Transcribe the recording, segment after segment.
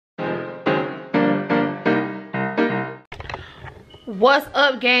What's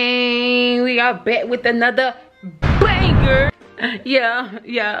up, gang? We are back with another banger. Yeah,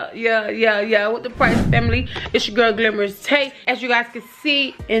 with the Price family. It's your girl Glimmer's Tay. As you guys can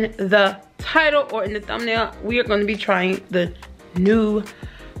see in the title or in the thumbnail, we are going to be trying the new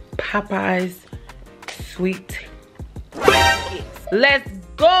Popeyes sweet biscuits. Let's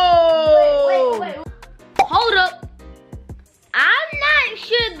go. Wait. Hold up. I'm not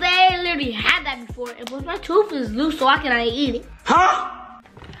sure they literally had that before. But my tooth is loose, so I cannot eat it. Huh?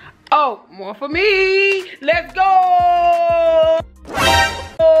 Oh, more for me. Let's go.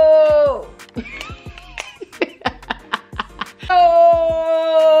 Oh.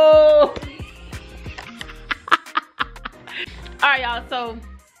 Oh. All right, y'all. So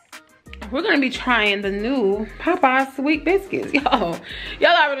we're gonna be trying the new Popeyes sweet biscuits. Y'all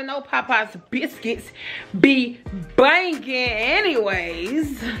already know Popeyes biscuits be banging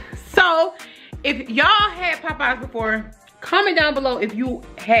anyways. So if y'all had Popeyes before, comment down below if you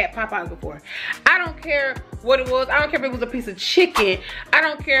had Popeyes before. I don't care what it was. I don't care if it was a piece of chicken. I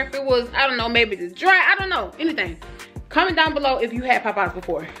don't care if it was, I don't know, maybe the dry, I don't know, anything. Comment down below if you had Popeyes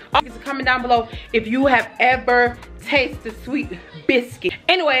before. Also, comment down below if you have ever tasted sweet biscuit.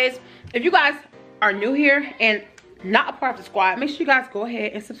 Anyways, if you guys are new here and not a part of the squad, make sure you guys go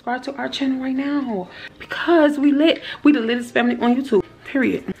ahead and subscribe to our channel right now, because we the littest family on YouTube,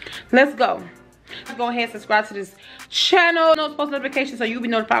 period. Let's go. Go ahead and subscribe to this channel, post notifications so you'll be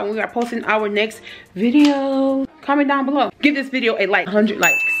notified when we are posting our next video. Comment down below, give this video a like, 100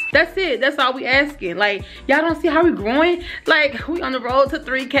 likes. That's it. That's all we asking. Like, y'all don't see how we growing? Like, we on the road to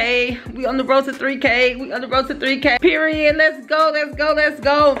 3K. We on the road to 3K. We on the road to 3K. Period. Let's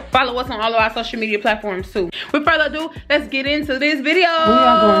go. Follow us on all of our social media platforms too. With further ado, let's get into this video. What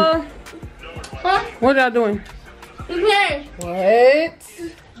y'all doing? Huh? What y'all doing? Okay. What?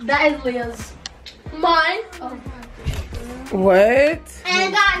 That is Leah's. Mine. Oh. What?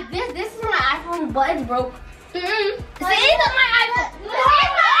 And guys, this is my iPhone, but it's broke. This is my iPhone.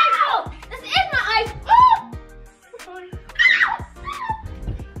 This is my iPhone.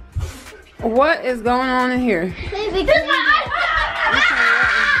 What is going on in here? This is my iPhone.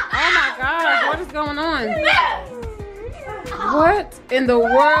 Oh my God, what is going on? What in the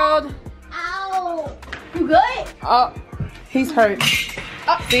world? Ow. You good? Oh, he's hurt.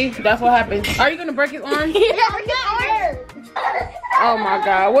 Oh, see, that's what happens. Are you gonna break his arm? Yeah, I'm not hurt. Oh my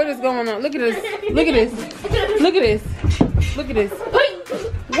God, what is going on? Look at this. Look at this. Look at this. Look at this.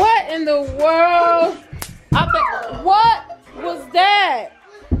 What in the world? What was that?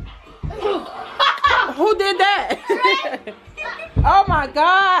 Who did that? Oh my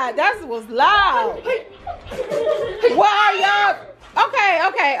God, that was loud. What are y'all? Okay.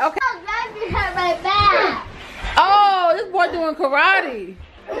 Oh, this boy doing karate.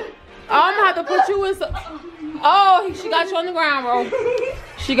 I'm gonna have to put you in some. Oh, she got you on the ground, bro.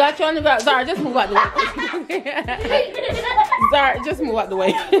 She got you on the ground. Sorry, just move out the way. Sorry, just move out the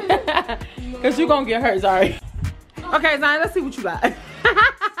way. Because you're gonna get hurt, sorry. Okay, Zion, let's see what you got.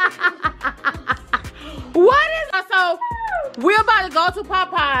 What is, so we're about to go to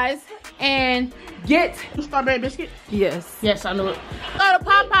Popeyes and get Strawberry biscuit? Yes. Yes, I know it. Go to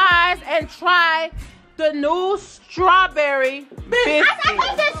Popeyes and try the new strawberry biscuit. I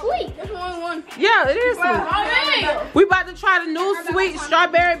thought that's sweet. That's the only one. Yeah, it is sweet. We about to try the new sweet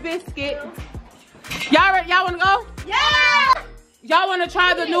strawberry biscuit. Y'all wanna go? Yeah! Y'all wanna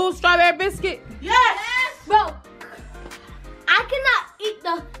try the new strawberry biscuit? Yes! Bro, I cannot eat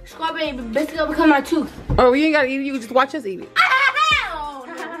the strawberry biscuit because of my tooth. Oh, you ain't gotta eat it, you can just watch us eat it.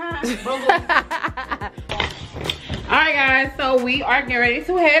 Alright guys, so we are getting ready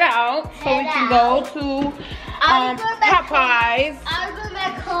to head out so we can go to Popeyes. Are we going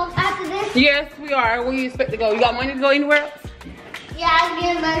back home after this? Yes, we are. Where you expect to go? You got money to go anywhere else? Yeah, I'm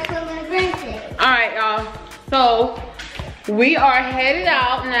getting back to my grandparents. Alright y'all, so we are headed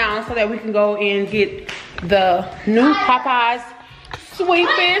out now so that we can go and get the new Popeyes sweet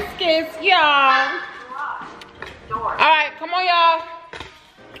biscuits, y'all. Alright, come on y'all.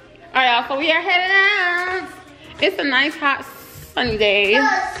 Alright y'all, so we are headed out. It's a nice hot sunny day.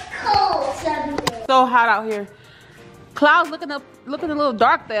 It's cold sunny day. So hot out here. Clouds looking a little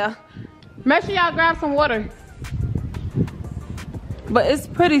dark there. Make sure y'all grab some water. But it's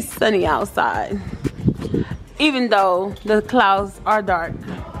pretty sunny outside, even though the clouds are dark.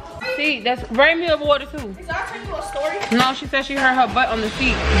 See, that's bring me a water too. Is that telling you a story? No, she said she heard her butt on the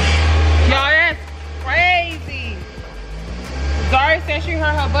seat. Y'all, that's crazy. Zari said she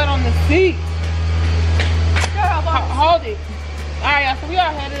heard her butt on the seat. Hold it. Alright, y'all, so we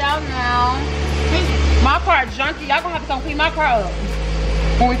are headed out now. My car junky. Y'all gonna have to come clean my car up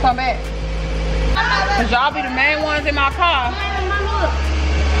when we come back. Cause y'all be the main ones in my car.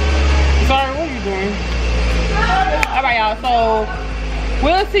 Sorry, what are you doing? All right, y'all. So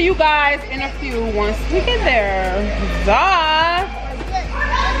we'll see you guys in a few once we get there. Bye.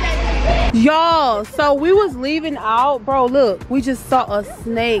 Y'all, so we was leaving out, bro. Look, we just saw a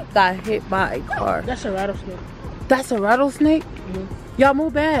snake got hit by a car. That's a rattlesnake. That's a rattlesnake? Y'all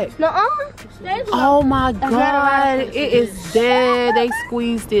move back. Oh my god, it is dead. They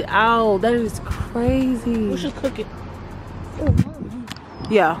squeezed it out. That is crazy. We should cook it.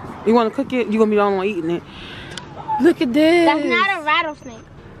 Yeah, you want to cook it? You gonna be the only one eating it. Look at this. That's not a rattlesnake.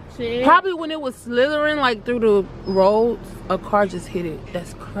 See? Probably when it was slithering like through the roads, a car just hit it.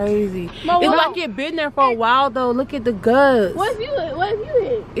 That's crazy. No, it's like it been there for a while though. Look at the guts. What if you hit?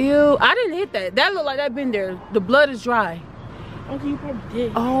 Ew, I didn't hit that. That looked like that been there. The blood is dry. Okay, you probably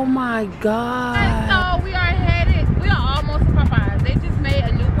did. Oh my god. So we are almost to Popeyes. They just made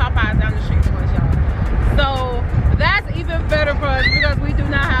a new Popeyes down the street from us, y'all. So that's even better for us because we do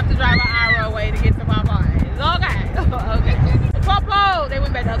not have to drive an hour away to get to Popeyes. Okay. Okay. Popo, they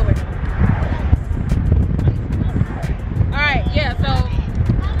went back the other way. Alright, yeah, so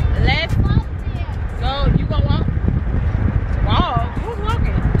let's go. You gonna walk? Walk? Who's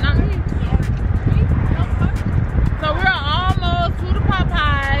walking? Not me. So we're almost to the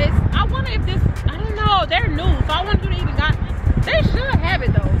Popeyes. I wonder if this, I don't know, they're new. So I wonder if they even got, they should have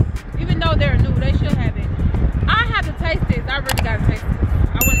it though. Even though they're new, they should have it. I have to taste this. I really gotta taste this.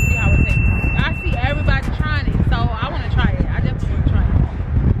 I want to see how it tastes. I see everybody trying it, so I want to try it. I definitely want to try it.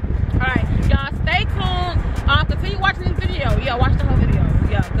 Alright, y'all stay tuned. Continue watching this video. Yeah, watch the whole video.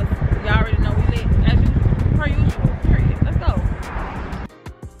 Yeah, because y'all already know we lit as usual. Per usual. Period. Let's go.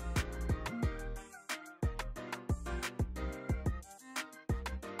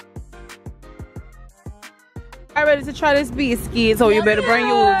 I'm ready to try this biscuit, so you better bring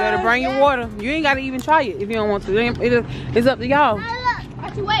your water. You ain't gotta even try it if you don't want to. It's up to y'all.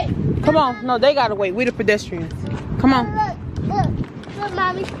 Look, wait. Come on. No, they gotta wait. We the pedestrians. Come on. Look,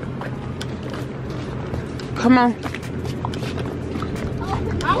 mommy. Come on.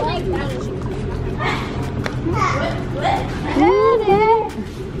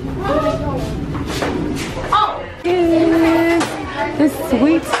 The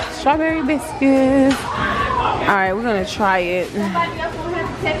sweet strawberry biscuits. All right, we're gonna try it. Okay,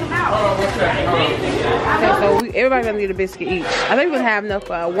 so everybody's gonna need a biscuit each. I think we're gonna have enough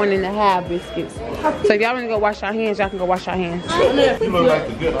for 1.5 biscuits. So if y'all wanna go wash your hands, y'all can go wash your hands. You look like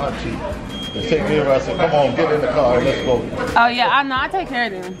the good auntie. They take care of us and come on, get in the car and let's go. Oh yeah, I know. I take care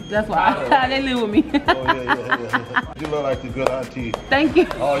of them. That's why they live with me. Oh yeah. You look like the good auntie. Thank you.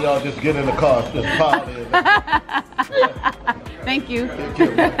 Oh y'all just get in the car, just pile in. Thank you. Take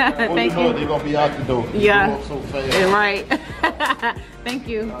care, man. Thank you. They're gonna be out the door. Yeah. You walk so fast. Right. Thank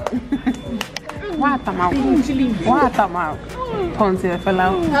you. Why I thought my ponytail fell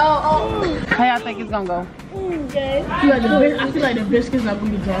out? How y'all think it's gonna go? I feel like the biscuits not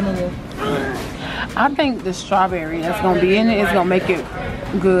gonna be dry no more. I think the strawberry that's gonna be in it is gonna make it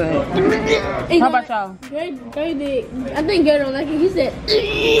good. How about y'all? Gary did. I think Gary don't like it. He said,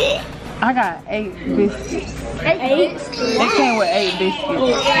 I got 8 biscuits. 8? It came with 8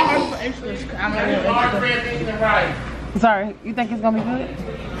 biscuits. Sorry, you think it's gonna be good?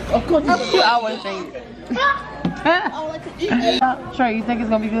 Of course. You always think. Trey, you think it's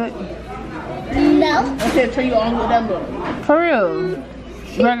gonna be good? No. Okay, Trey, you on with that book. For real?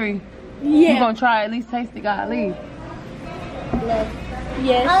 Gregory, Yeah. you gonna try at least taste it, God, leave.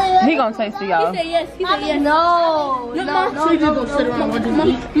 Yes. He gonna taste it, y'all. He said yes. He said yes. No. So you just gonna sit around watching me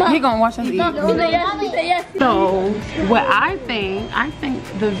eat? He gonna watch us eat. He said yes. He said yes. So, what I think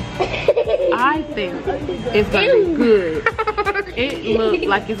it's gonna be good. It looks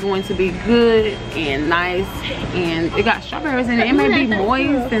like it's going to be good and nice, and it got strawberries in it. It may be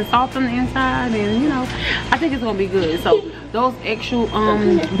moist and soft on the inside, and you know, I think it's gonna be good. So those extra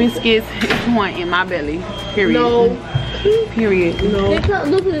biscuits is one in my belly. Period. No. Period. No. They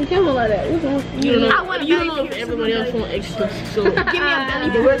can't look at the camera like that. You don't know if everybody else want extra. So give me a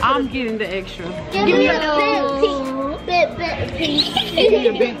belly. I'm getting the extra. Give me a big piece. Give me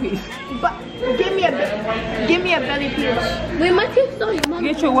a big piece. Give me a belly pierce. Wait, my kids saw you, Mom.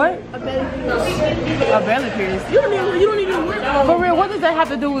 Get your what? A belly pierce. A belly pierce. You don't even wear. For real, what does that have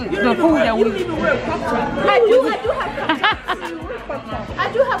to do with the food that You we? don't even wear a crop top. I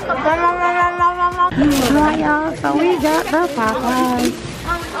do have crop top. Alright, y'all. So we got the Popeyes.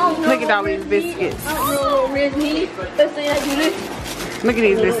 Look at all these biscuits. Look at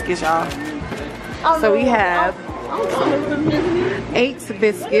these biscuits, y'all. So we have 8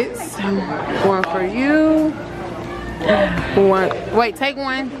 biscuits. One for you. One. Wait, take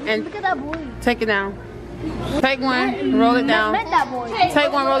one and Look at that boy. take it down. Take one, roll it down. Met that boy.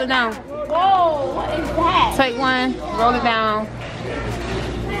 Take one, roll it down. Whoa, what is that? Take one, roll it down.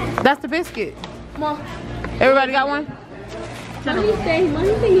 That's the biscuit. Mom. Everybody got one?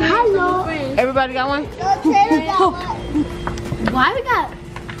 Hello. Everybody got one? Why we got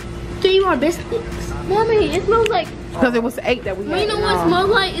 3 more biscuits? Mommy, it smells like. Because it was 8 that we had. You know what it smells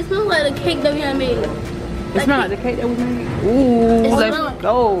like? It smells like the cake that we had made. It smells like the cake that we made? Ooh, let's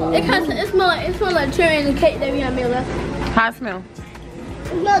go. It smells like cherry and the cake that we had made last time. How it smell?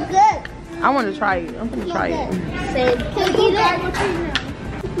 It smells good. I want to try it. I'm going to try it. Say, can we eat it?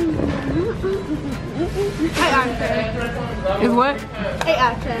 8 out of 10. It's what? 8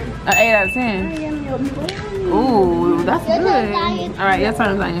 out of 10. An 8 out of 10. Ooh, that's good. All right, your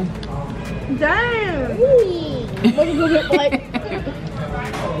turn, Zion. Damn.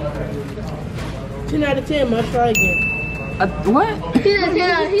 10 out of 10, must try again. What? He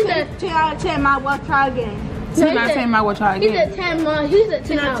said 10 out of 10, might well try again. 10 out of 10, might well try He again. said 10 more. He said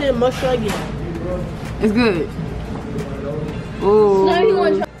 10 out of 10, must try again. It's good. Ooh. No, he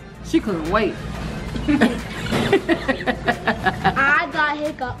want to try. She couldn't wait. I got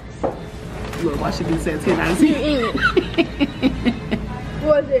hiccups. Look, why she didn't say 10 out of 10?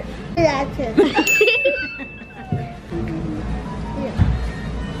 What was it? 8 out of 10.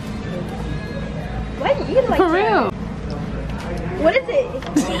 Why are you eating like For that? real. What is it?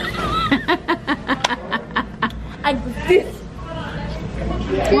 I this.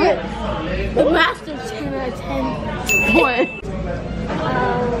 What? The master 10 out of 10. What?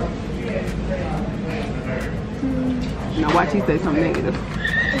 Now watch you say something negative.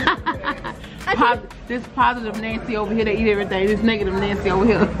 This positive Nancy over here, they eat everything. This negative Nancy over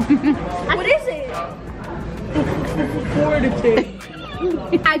here. What is it? 4 to 10.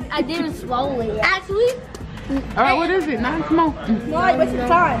 I didn't swallow it. Actually, Alright, what is it? 9 more. no, I wasted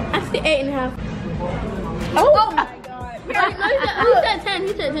time. Actually, 8.5. Oh my god. He said 10.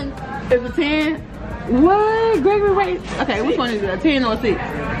 He said 10. Is it 10? What? Gregory, wait. Okay, which one is it? A 10 or a 6?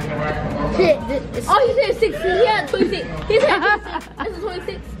 Oh, he said 6. He had 26. He said 26. This is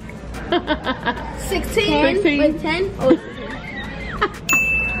 26. 16. 16. Wait, 10? Oh,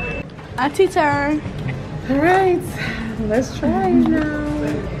 Auntie turn. Alright, let's try it now.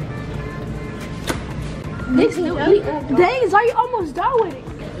 Dang, are you almost done with it?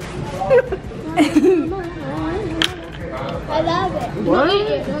 I love it. What? Eat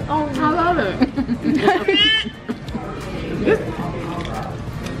it. I love it.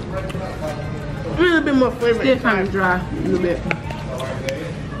 A little bit more flavor. Still kind of dry a little bit.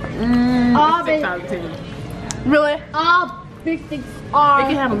 Oh, 6 out of 10. Really? All biscuits It are.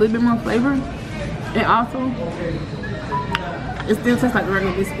 can have a little bit more flavor. And also, it still tastes like a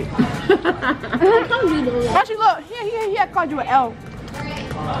regular biscuit. Actually, look, he had called you an L.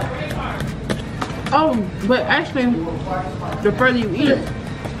 Oh, but actually, the further you eat it,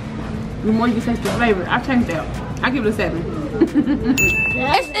 the more you can taste the flavor. I changed that. I give it a 7.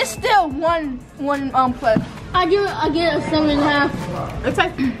 It's still one plus. I give it a 7.5. I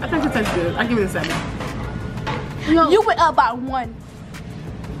think it tastes good. I give it a 7. No. You went up by 1.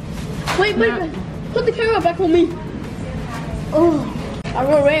 Wait. Put the camera back on me. Oh, I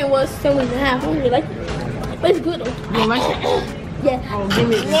wrote rating was 7.5. I don't really like it. But it's good though. You don't like it? Yeah. Oh, give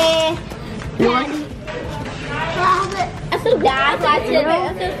me it. Yeah. You like it? That's what I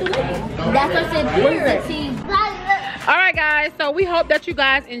said purity. Alright guys, so we hope that you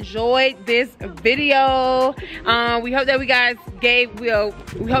guys enjoyed this video. We hope that we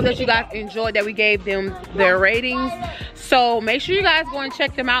hope that you guys enjoyed that we gave them their ratings. So make sure you guys go and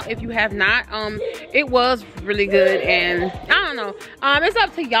check them out if you have not. It was really good, and I don't know. It's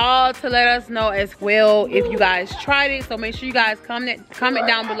up to y'all to let us know as well if you guys tried it. So make sure you guys comment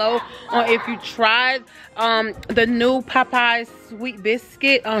down below on if you tried the new Popeyes sweet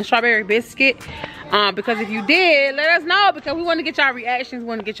biscuit, strawberry biscuit. Because if you did, let us know, because we want to get y'all reactions, we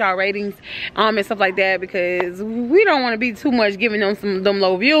want to get y'all ratings and stuff like that, because we don't want to be too much giving them some of them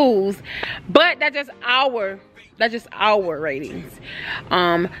low views. But that's just our ratings.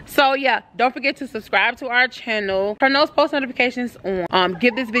 So yeah, don't forget to subscribe to our channel, turn those post notifications on,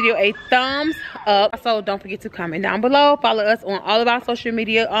 give this video a thumbs up. Also, don't forget to comment down below, follow us on all of our social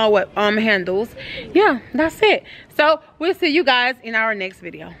media handles. Yeah, that's it. So we'll see you guys in our next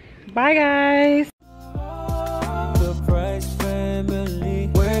video. Bye guys.